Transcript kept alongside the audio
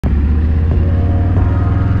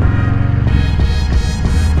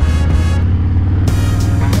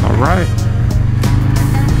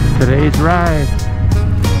Today's ride,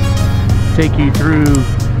 take you through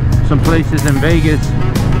some places in Vegas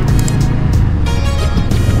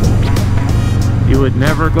you would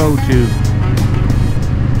never go to,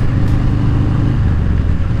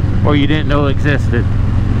 or you didn't know existed.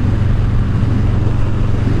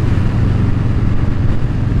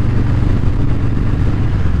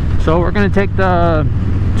 So we're going to take the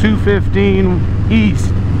 215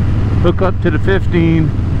 east, hook up to the 15,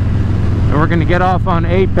 and we're going to get off on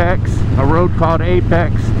Apex, a road called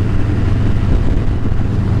Apex,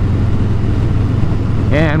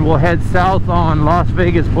 and we'll head south on Las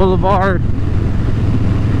Vegas Boulevard,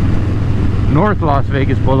 North Las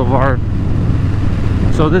Vegas Boulevard.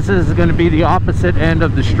 So this is going to be the opposite end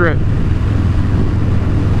of the strip.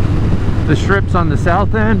 The strip's on the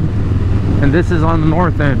south end, and this is on the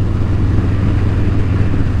north end.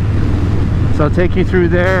 So I'll take you through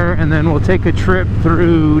there, and then we'll take a trip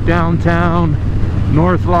through downtown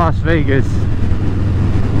North Las Vegas.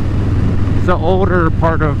 It's the older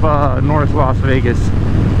part of North Las Vegas.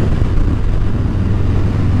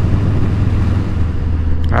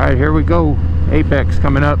 Alright, here we go. Apex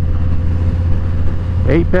coming up.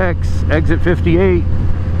 Apex, exit 58,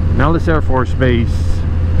 Nellis Air Force Base.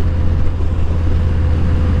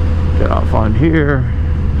 Get off on here.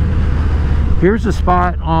 Here's a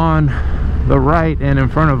spot on the right and in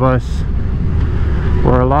front of us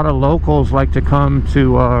where a lot of locals like to come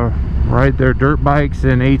to ride their dirt bikes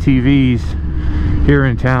and ATVs here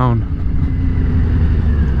in town.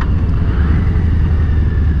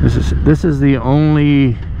 This is the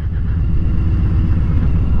only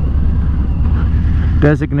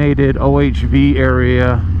designated OHV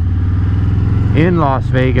area in Las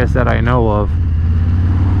Vegas that I know of,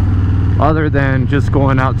 other than just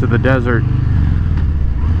going out to the desert.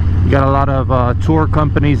 You got a lot of tour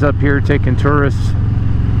companies up here taking tourists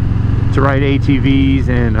to ride ATVs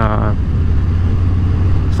and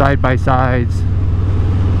side-by-sides.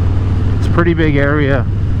 It's a pretty big area.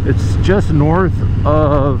 It's just north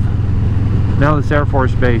of Nellis Air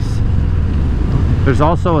Force Base. There's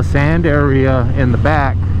also a sand area in the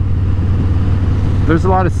back. There's a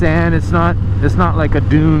lot of sand. It's not like a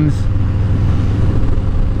dunes.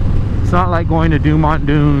 It's not like going to Dumont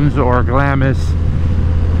Dunes or Glamis.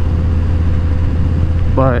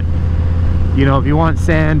 But you know, if you want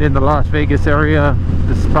sand in the Las Vegas area,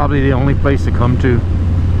 this is probably the only place to come to.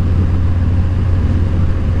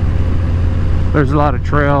 There's a lot of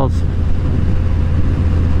trails.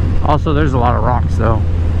 Also, there's a lot of rocks though.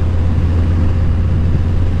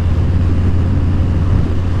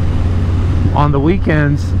 On the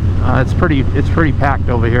weekends, it's pretty packed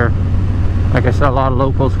over here. Like I said, a lot of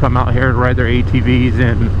locals come out here to ride their ATVs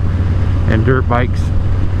and dirt bikes.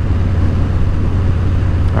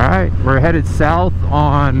 Alright, we're headed south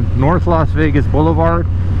on North Las Vegas Boulevard.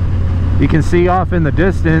 You can see off in the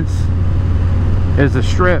distance is the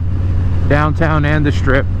strip, downtown and the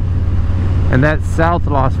strip, and that's South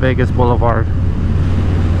Las Vegas Boulevard.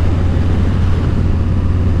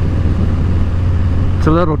 It's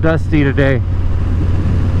a little dusty today.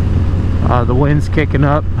 The wind's kicking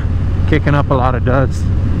up a lot of dust.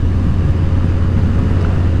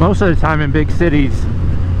 Most of the time in big cities,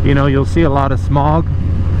 you know, you'll see a lot of smog.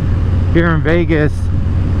 Here in Vegas,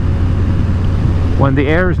 when the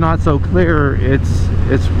air is not so clear,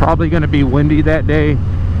 it's probably going to be windy that day,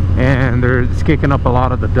 and it's kicking up a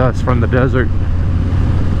lot of the dust from the desert.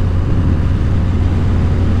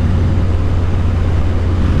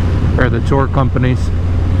 Or the tour companies.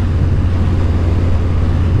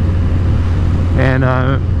 And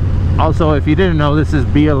also, if you didn't know, this is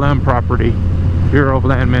BLM property, Bureau of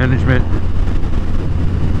Land Management,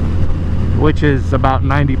 which is about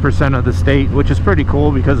 90% of the state, which is pretty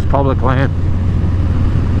cool because it's public land.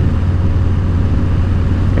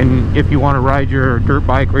 And if you want to ride your dirt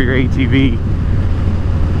bike or your ATV,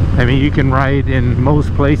 I mean, you can ride in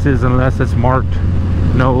most places unless it's marked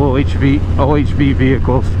no OHV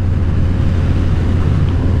vehicles.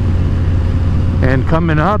 And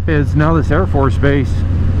coming up is Nellis Air Force Base.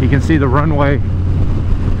 You can see the runway.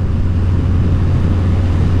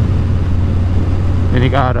 And you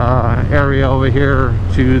got area over here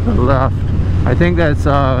to the left. I think that's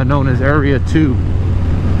known as Area 2.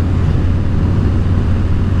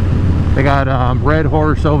 They got Red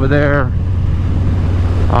Horse over there.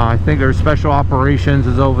 I think their Special Operations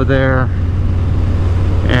is over there.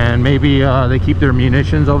 And maybe they keep their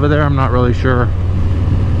munitions over there. I'm not really sure.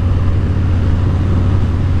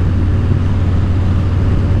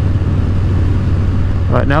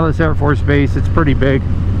 But Nellis Air Force Base, it's pretty big.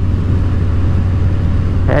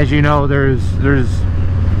 As you know, there's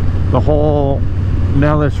the whole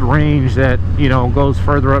Nellis range that, you know, goes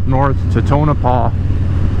further up north to Tonopah.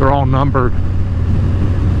 They're all numbered.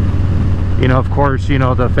 You know, of course, you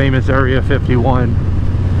know, the famous Area 51.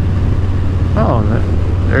 Oh,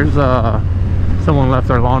 there's someone left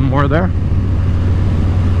their lawnmower there.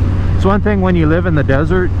 It's one thing when you live in the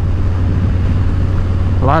desert.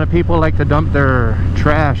 A lot of people like to dump their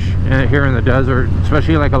trash here in the desert,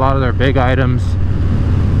 especially like a lot of their big items.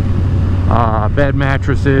 Bed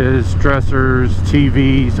mattresses, dressers,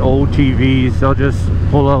 TVs, old TVs. They'll just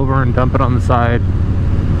pull over and dump it on the side.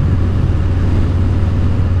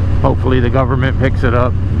 Hopefully the government picks it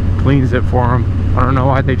up, cleans it for them. I don't know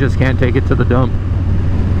why they just can't take it to the dump.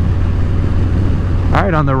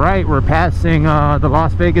 Alright, on the right we're passing the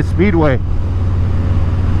Las Vegas Speedway.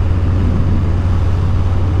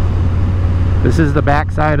 This is the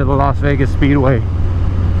back side of the Las Vegas Speedway,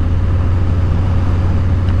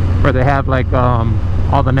 where they have like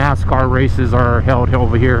all the NASCAR races are held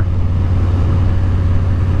over here.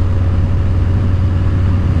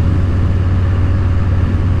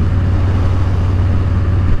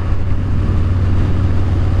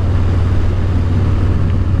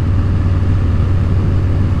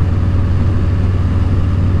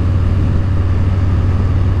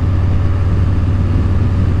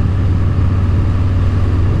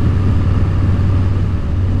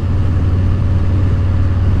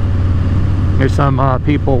 There's some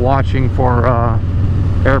people watching for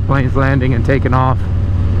airplanes landing and taking off.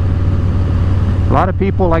 A lot of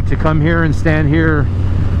people like to come here and stand here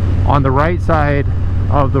on the right side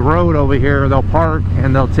of the road over here. They'll park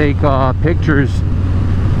and they'll take pictures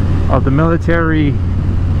of the military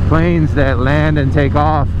planes that land and take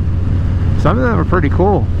off. Some of them are pretty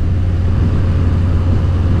cool.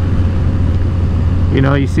 You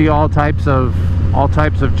know, you see all types of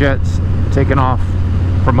jets taking off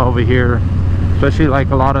from over here. Especially like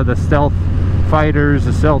a lot of the stealth fighters,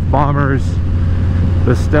 the stealth bombers,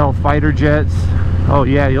 the stealth fighter jets. Oh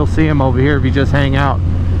yeah, you'll see them over here if you just hang out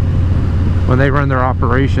when they run their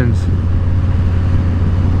operations.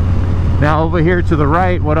 Now over here to the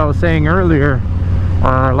right, what I was saying earlier,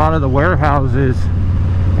 are a lot of the warehouses,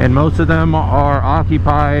 and most of them are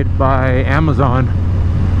occupied by Amazon.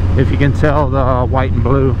 If you can tell the white and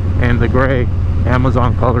blue and the gray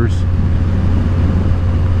Amazon colors.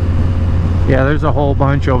 Yeah, there's a whole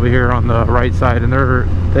bunch over here on the right side, and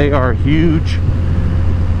they are huge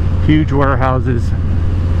warehouses.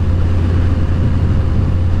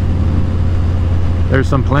 There's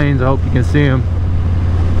some planes, I hope you can see them.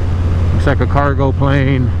 Looks like a cargo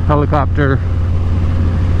plane, helicopter,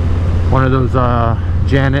 one of those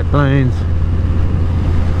Janet planes,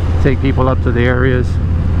 take people up to the areas.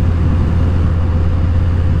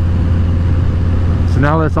 So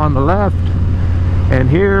now that's on the left. And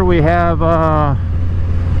here we have a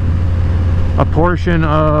portion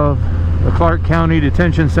of the Clark County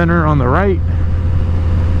Detention Center on the right.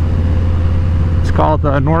 It's called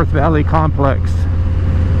the North Valley Complex.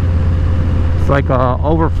 It's like a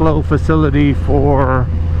overflow facility for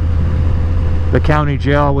the county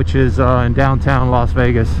jail, which is in downtown Las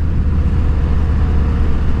Vegas.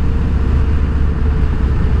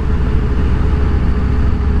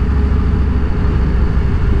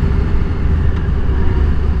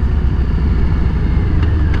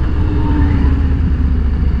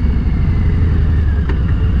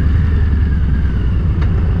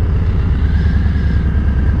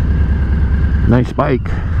 Nice bike.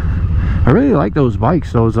 I really like those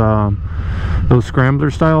bikes, those scrambler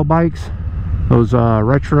style bikes, those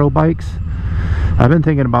retro bikes. I've been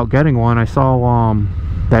thinking about getting one. I saw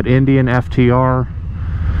that Indian FTR,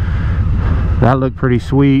 that looked pretty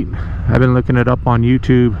sweet. I've been looking it up on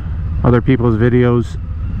YouTube, other people's videos.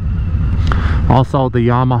 Also the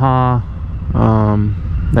Yamaha,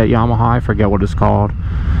 that Yamaha, I forget what it's called.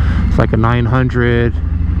 It's like a 900,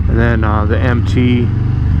 and then the MT.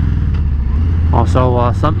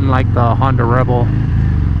 Also something like the Honda Rebel.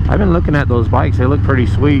 I've been looking at those bikes. They look pretty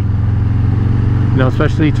sweet, you know,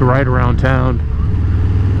 especially to ride around town.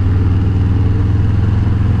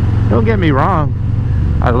 Don't get me wrong,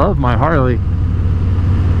 I love my Harley.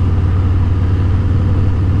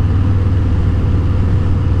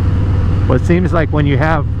 But it seems like when you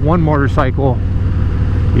have one motorcycle,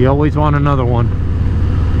 you always want another one.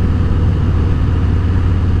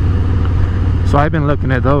 So I've been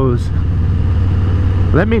looking at those.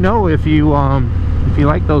 Let me know if you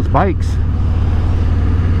like those bikes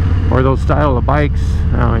or those style of bikes.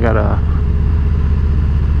 Oh, I got a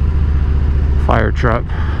fire truck.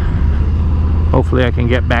 Hopefully I can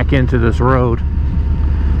get back into this road.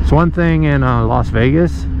 It's one thing in Las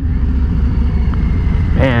Vegas,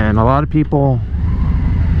 and a lot of people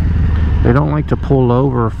They don't like to pull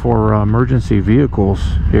over for emergency vehicles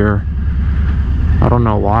here. I don't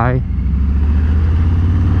know why,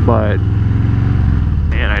 but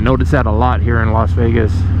man, I noticed that a lot here in Las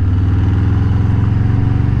Vegas.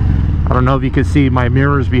 I don't know if you could see my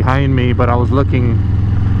mirrors behind me, but I was looking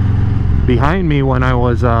behind me when I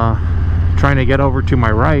was trying to get over to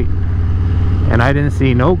my right, and I didn't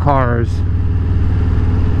see no cars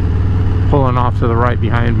pulling off to the right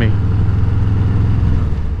behind me.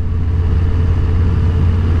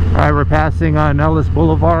 Alright, we're passing on Ellis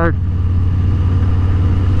Boulevard.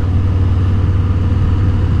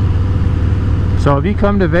 So if you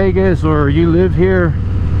come to Vegas or you live here,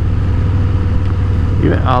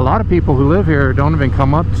 a lot of people who live here don't even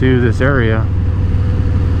come up to this area.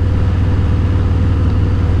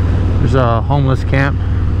 There's a homeless camp.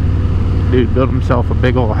 Dude built himself a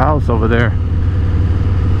big old house over there.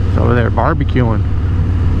 He's over there barbecuing.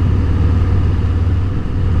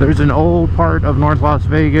 There's an old part of North Las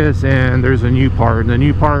Vegas and there's a new part. The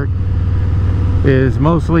new part is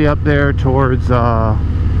mostly up there towards the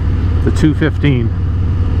 215.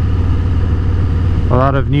 A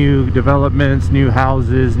lot of new developments, new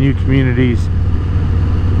houses, new communities.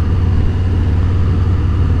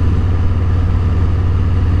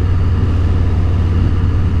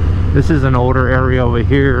 This is an older area over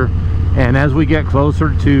here, and as we get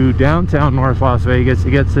closer to downtown North Las Vegas,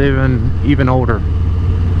 it gets even older.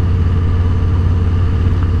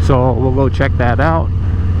 So we'll go check that out.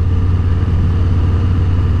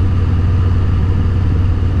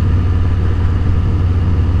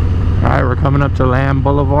 Alright, we're coming up to Lamb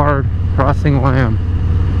Boulevard, crossing Lamb.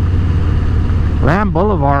 Lamb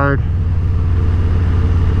Boulevard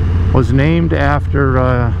was named after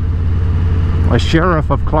a sheriff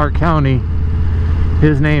of Clark County.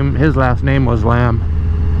 His last name was Lamb.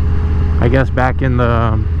 I guess back in the,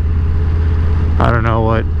 I don't know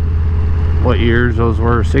what years those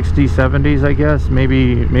were, 60s, 70s, I guess,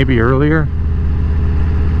 maybe earlier.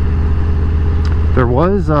 There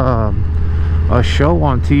was a show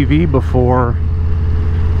on TV before.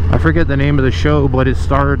 I forget the name of the show, but it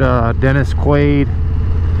starred Dennis Quaid,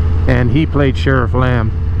 and he played Sheriff Lamb,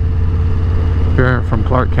 here from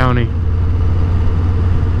Clark County.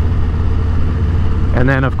 And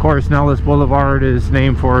then of course Nellis Boulevard is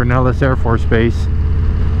named for Nellis Air Force Base.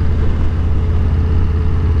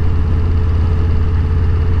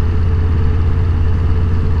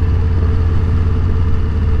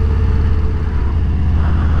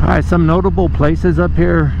 Alright, some notable places up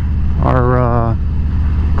here are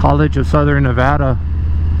College of Southern Nevada.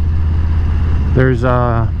 There's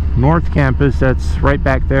North Campus that's right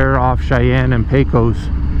back there off Cheyenne and Pecos.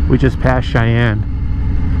 We just passed Cheyenne.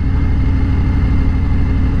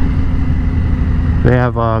 They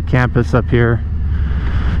have a campus up here.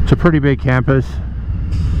 It's a pretty big campus.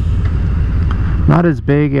 Not as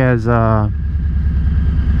big as the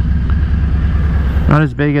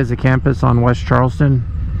campus on West Charleston,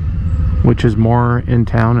 which is more in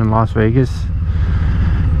town in Las Vegas,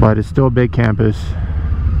 but it's still a big campus.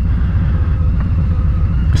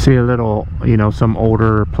 See a little, you know, some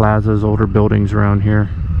older plazas, older buildings around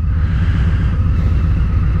here.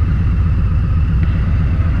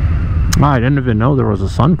 Oh, I didn't even know there was a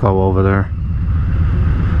Sunco over there.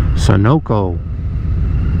 Sunoco.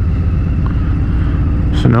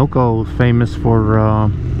 Sunoco is famous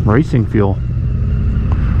for racing fuel.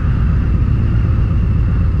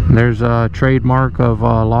 There's a trademark of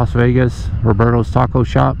Las Vegas, Roberto's Taco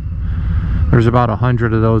Shop. There's about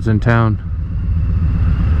 100 of those in town.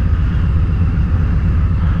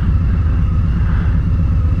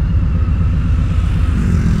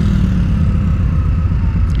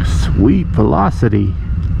 Sweet Velocity.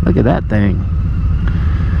 Look at that thing.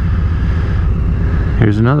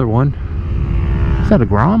 Here's another one. Is that a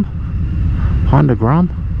Grom? Honda Grom?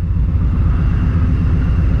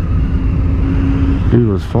 Dude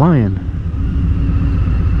was flying.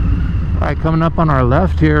 Alright, coming up on our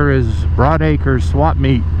left here is Broadacre Swap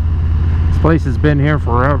Meet. This place has been here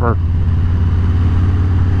forever.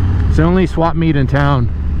 It's the only swap meet in town.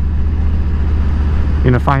 You're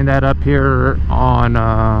gonna find that up here on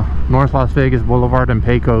North Las Vegas Boulevard and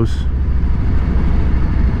Pecos.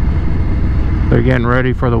 They're getting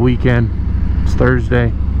ready for the weekend. It's Thursday.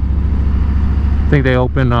 I think they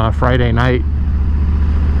open Friday night,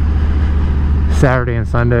 Saturday and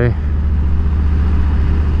Sunday.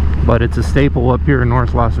 But it's a staple up here in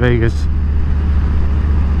North Las Vegas.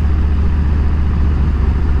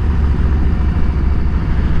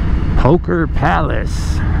 Poker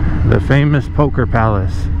Palace, the famous Poker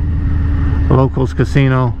Palace, locals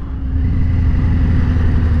casino.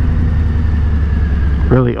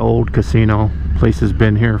 Really old casino, Place has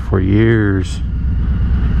been here for years.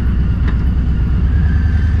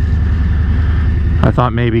 I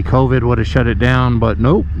thought maybe COVID would have shut it down, but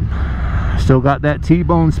nope. Still got that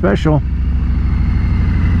T-bone special.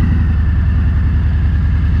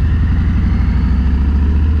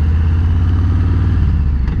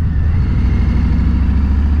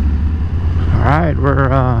 Alright,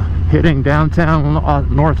 we're hitting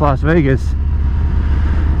downtown North Las Vegas.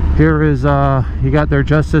 Here is, you got their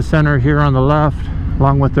Justice Center here on the left,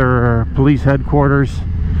 along with their police headquarters.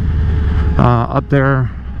 Up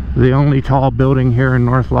there, the only tall building here in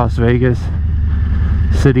North Las Vegas,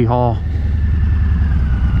 City Hall.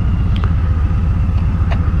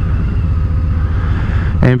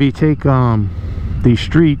 And if you take these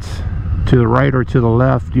streets to the right or to the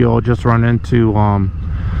left, you'll just run into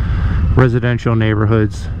residential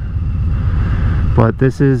neighborhoods. But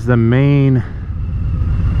this is the main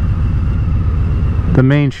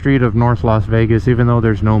street of North Las Vegas, even though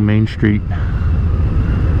there's no main street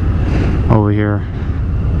over here.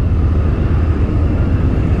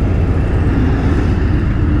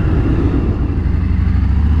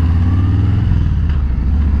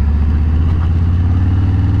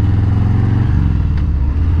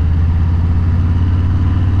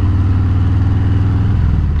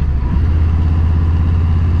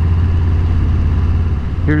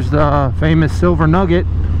 Here's the famous Silver Nugget,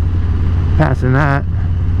 passing that.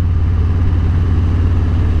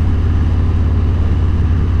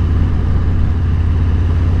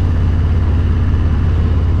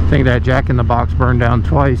 I think that Jack in the Box burned down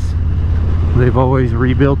twice. They've always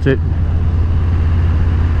rebuilt it.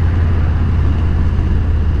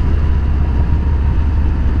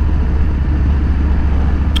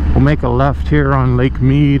 We'll make a left here on Lake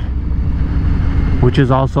Mead, which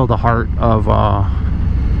is also the heart of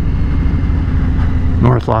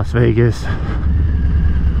North Las Vegas.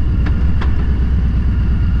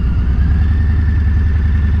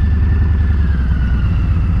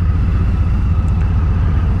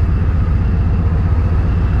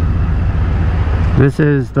 This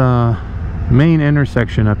is the main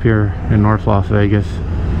intersection up here in North Las Vegas.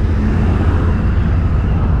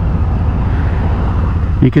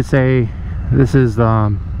 You could say this is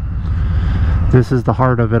the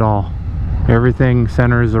heart of it all. Everything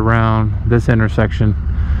centers around this intersection.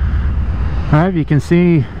 Alright, you can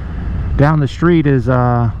see down the street is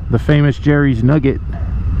the famous Jerry's Nugget,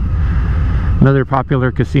 another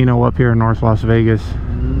popular casino up here in North Las Vegas.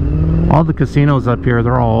 All the casinos up here,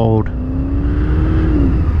 they're all old.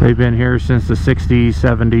 They've been here since the 60s,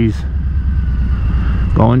 70s,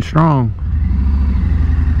 going strong.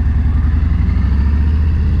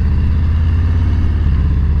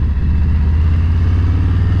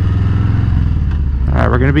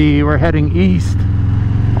 We're heading east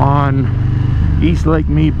on East Lake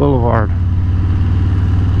Mead Boulevard.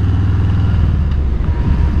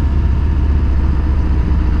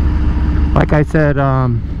 Like I said,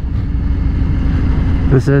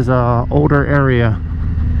 this is an older area,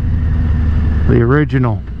 the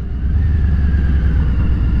original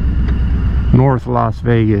North Las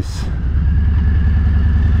Vegas.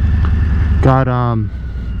 Got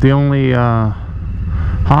the only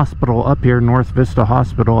hospital up here, North Vista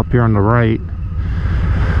Hospital up here on the right.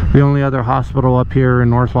 The only other hospital up here in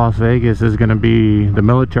North Las Vegas is going to be the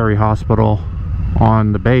military hospital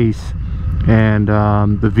on the base, and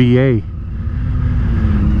the VA,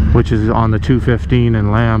 which is on the 215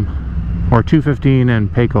 and Lamb, or 215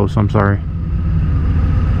 and Pecos, I'm sorry.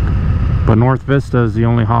 But North Vista is the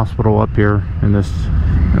only hospital up here in this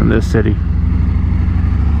city.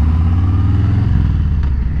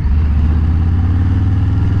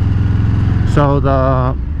 So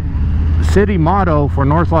the city motto for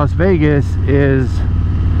North Las Vegas is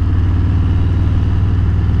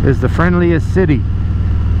the friendliest city.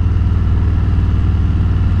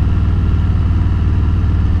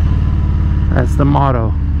 That's the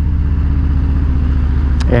motto.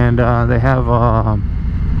 And they have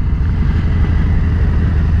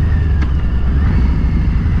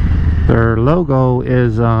their logo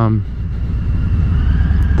is the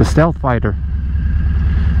stealth fighter.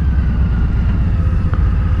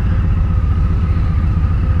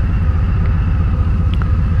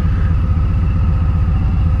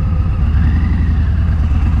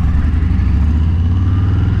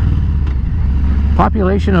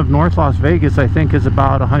 Population of North Las Vegas, I think, is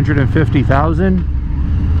about 150,000,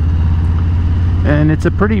 and it's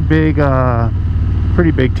a pretty big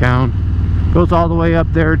town. Goes all the way up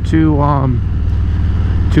there to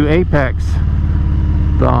Apex.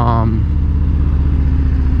 The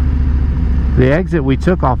exit we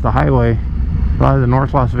took off the highway, a lot of the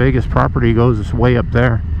North Las Vegas property goes way up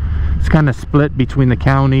there. It's kind of split between the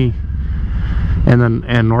county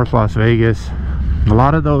and North Las Vegas. A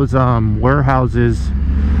lot of those warehouses,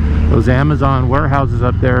 those Amazon warehouses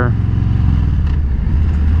up there,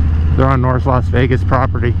 they're on North Las Vegas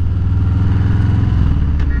property,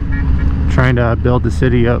 trying to build the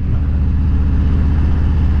city up,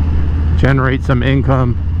 generate some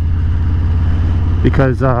income,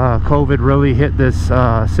 because COVID really hit this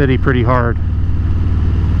city pretty hard.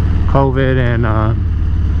 COVID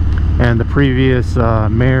and the previous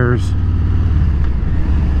mayors,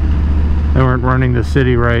 they weren't running the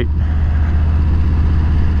city right.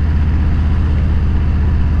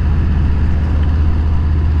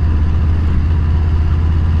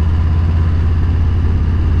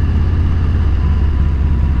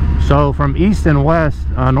 So from east and west,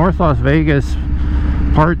 North Las Vegas,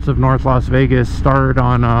 parts of North Las Vegas started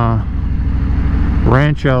on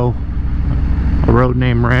Rancho, a road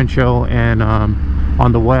named Rancho, and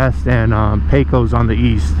on the west, and Pecos on the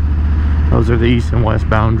east. Those are the east and west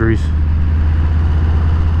boundaries.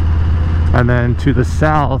 And then to the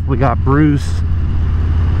south we got Bruce,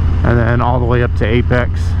 and then all the way up to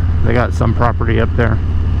Apex. They got some property up there.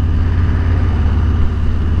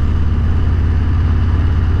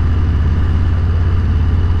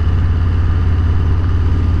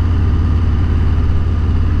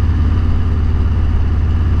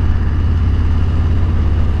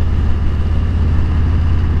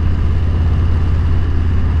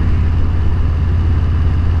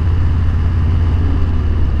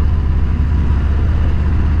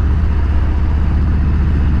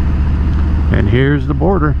 Here's the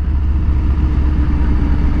border.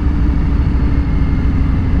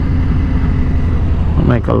 I'll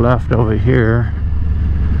make a left over here,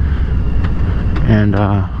 and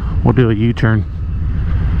we'll do a U-turn.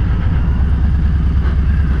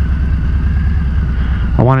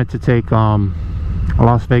 I wanted to take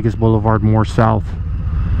Las Vegas Boulevard more south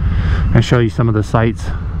and show you some of the sights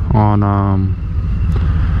on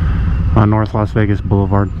North Las Vegas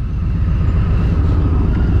Boulevard.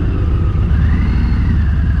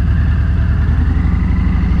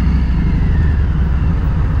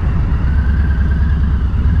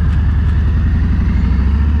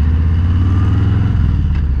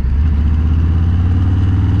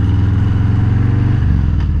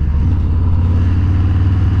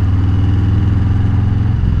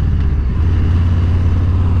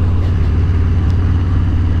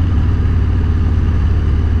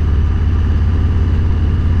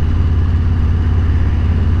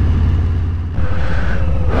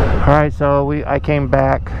 Alright, so I came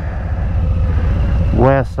back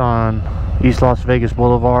west on East Las Vegas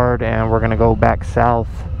Boulevard, and we're gonna go back south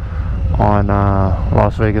on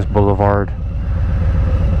Las Vegas Boulevard,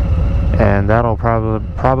 and that'll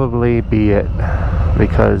probably be it,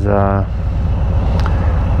 because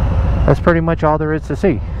that's pretty much all there is to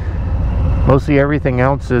see. Mostly everything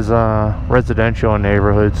else is residential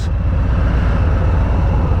neighborhoods.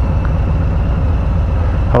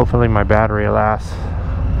 Hopefully my battery lasts.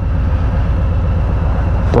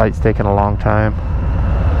 Flight's taking a long time.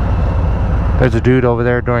 There's a dude over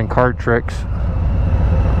there doing card tricks.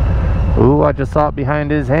 Ooh, I just saw it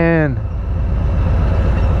behind his hand.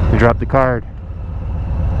 He dropped the card.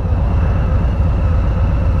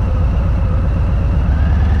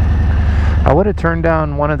 I would have turned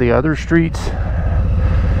down one of the other streets,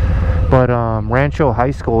 but Rancho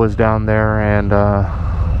High School is down there, and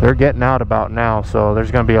they're getting out about now, so there's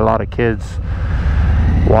going to be a lot of kids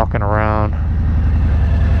walking around.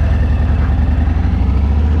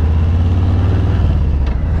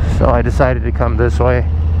 So I decided to come this way.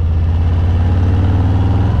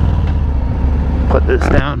 Put this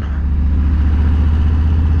down.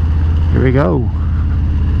 Here we go.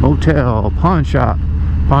 Motel, pawn shop.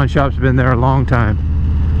 Pawn shop's been there a long time.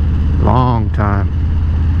 Long time.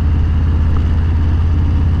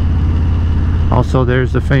 Also,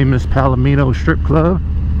 there's the famous Palomino Strip Club.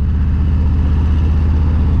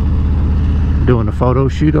 Doing a photo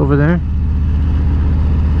shoot over there.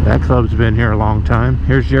 That club's been here a long time.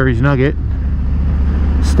 Here's Jerry's Nugget.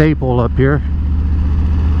 Staple up here.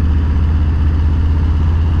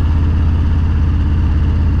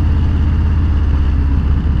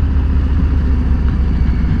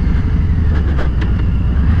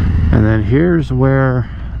 And then here's where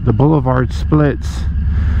the boulevard splits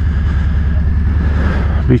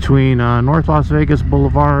between North Las Vegas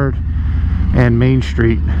Boulevard and Main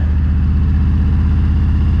Street.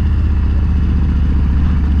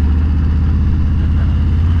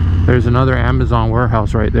 There's another Amazon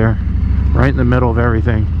warehouse right there, right in the middle of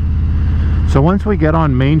everything. So once we get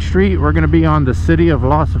on Main Street, we're going to be on the City of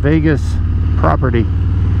Las Vegas property.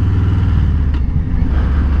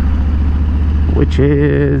 which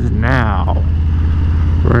is now.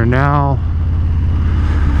 We're now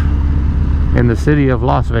in the city of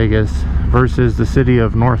Las Vegas versus the city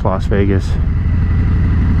of North Las Vegas.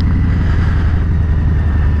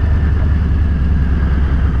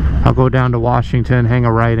 I'll go down to Washington, hang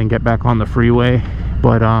a right, and get back on the freeway.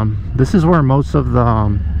 But this is where most of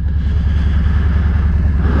the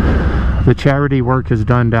charity work is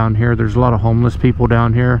done down here. There's a lot of homeless people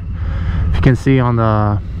down here. If you can see on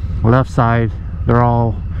the left side, they're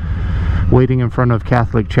all waiting in front of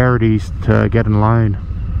Catholic Charities to get in line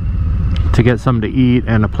to get something to eat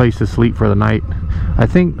and a place to sleep for the night. I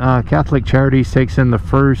think Catholic Charities takes in the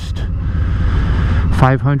first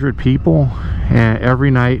 500 people every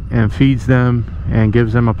night and feeds them and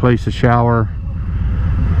gives them a place to shower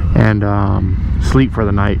and sleep for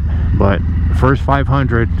the night. But first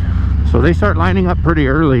 500, so they start lining up pretty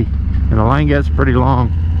early and the line gets pretty long.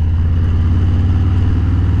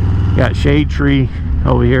 Got shade tree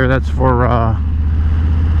over here, that's for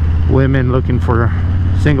women looking for,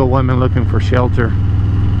 single women looking for shelter.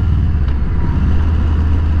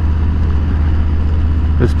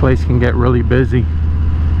 This place can get really busy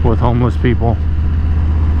with homeless people.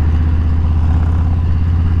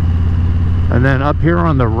 And then up here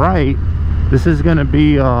on the right, this is going to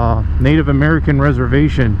be a Native American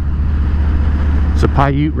reservation. It's a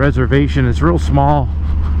Paiute reservation. It's real small.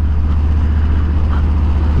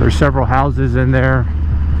 There's several houses in there.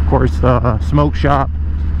 Of course, the smoke shop.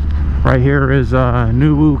 Right here is a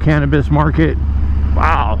Nuwu Cannabis Market.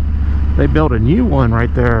 Wow, they built a new one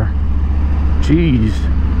right there. Jeez,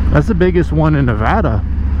 that's the biggest one in Nevada.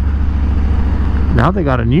 Now they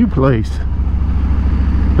got a new place.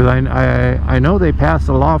 Because I know they passed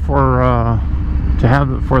a law for to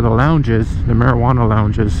have it for the lounges, the marijuana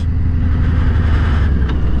lounges.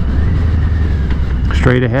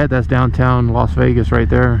 Straight ahead, that's downtown Las Vegas right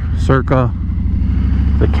there. Circa,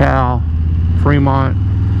 the Cal, Fremont,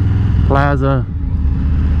 Plaza,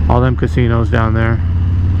 all them casinos down there.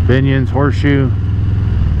 Binion's, Horseshoe,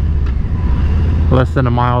 less than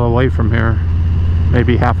a mile away from here,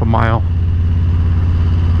 maybe half a mile.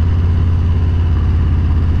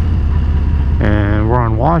 And we're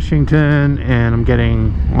on Washington, and I'm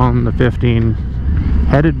getting on the 15,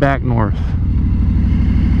 headed back north,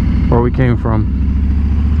 where we came from.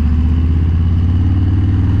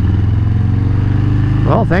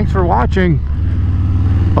 Well, thanks for watching.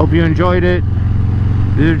 Hope you enjoyed it.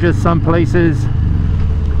 These are just some places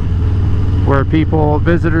where people,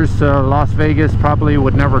 visitors to Las Vegas, probably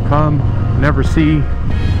would never come, never see.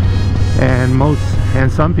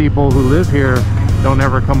 And some people who live here don't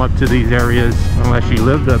ever come up to these areas unless you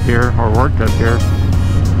lived up here or worked up here.